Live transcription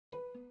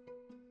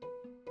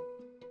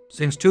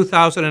Since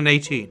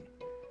 2018,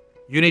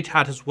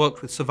 UNITAD has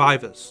worked with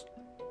survivors,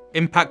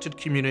 impacted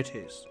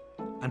communities,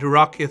 and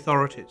Iraqi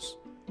authorities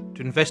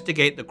to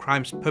investigate the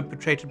crimes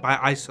perpetrated by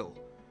ISIL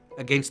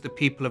against the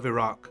people of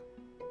Iraq.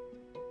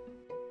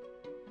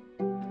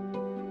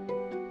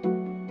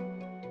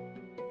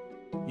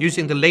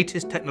 Using the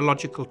latest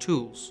technological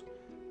tools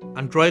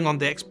and drawing on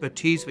the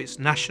expertise of its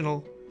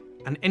national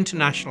and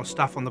international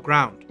staff on the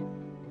ground,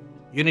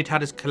 UNITAD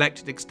has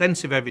collected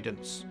extensive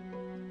evidence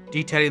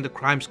detailing the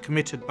crimes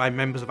committed by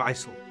members of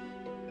ISIL.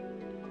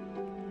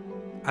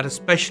 At a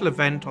special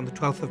event on the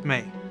 12th of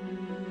May,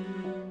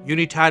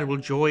 UNITAD will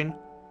join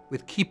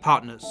with key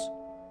partners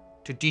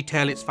to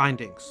detail its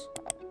findings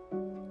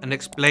and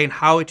explain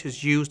how it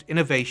has used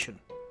innovation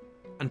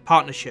and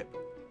partnership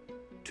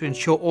to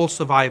ensure all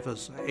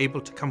survivors are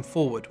able to come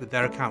forward with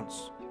their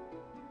accounts.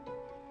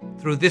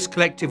 Through this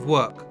collective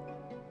work,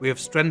 we have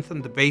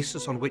strengthened the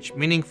basis on which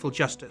meaningful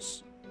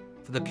justice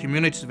for the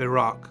communities of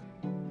Iraq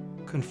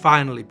can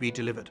finally be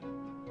delivered.